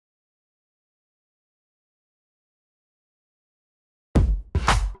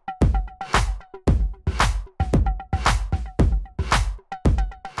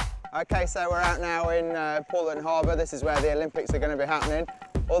Okay, so we're out now in Portland Harbour. This is where the Olympics are going to be happening.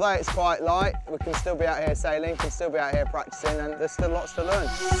 Although it's quite light, we can still be out here sailing, can still be out here practicing, and there's still lots to learn.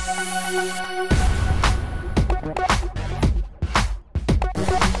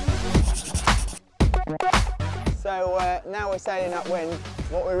 So now we're sailing upwind.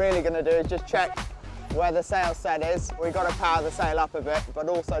 What we're really going to do is just check where the sail set is. We've got to power the sail up a bit, but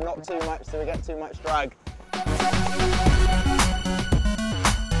also not too much so we get too much drag.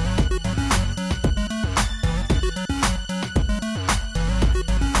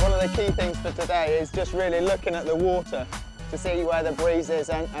 One of the key things for today is just really looking at the water to see where the breeze is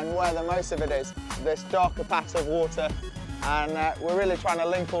and where the most of it is. This darker patch of water, and we're really trying to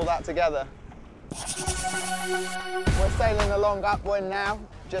link all that together. We're sailing along upwind now,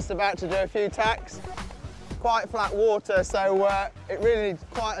 just about to do a few tacks. Quite flat water, so it really needs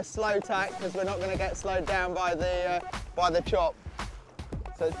quite a slow tack because we're not going to get slowed down by the chop.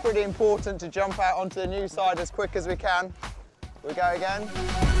 So it's pretty important to jump out onto the new side as quick as we can. We go again.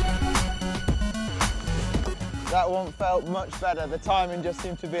 That one felt much better. The timing just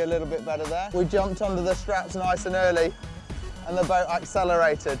seemed to be a little bit better there. We jumped under the straps nice and early and the boat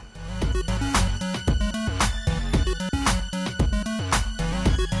accelerated.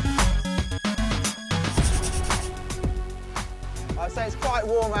 I'd say it's quite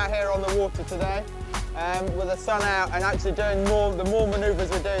warm out here on the water today, with the sun out and actually doing the more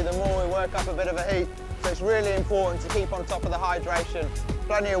manoeuvres we do, the more we work up a bit of a heat. So it's really important to keep on top of the hydration.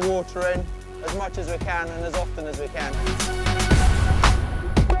 Plenty of water in, as much as we can and as often as we can.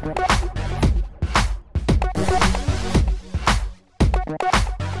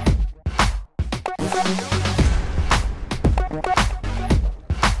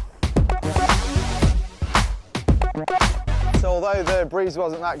 So although the breeze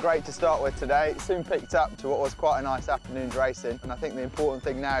wasn't that great to start with today, it soon picked up to what was quite a nice afternoon's racing. And I think the important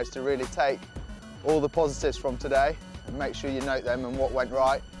thing now is to really take all the positives from today and make sure you note them and what went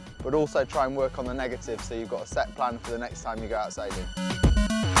right, but also try and work on the negatives so you've got a set plan for the next time you go out sailing.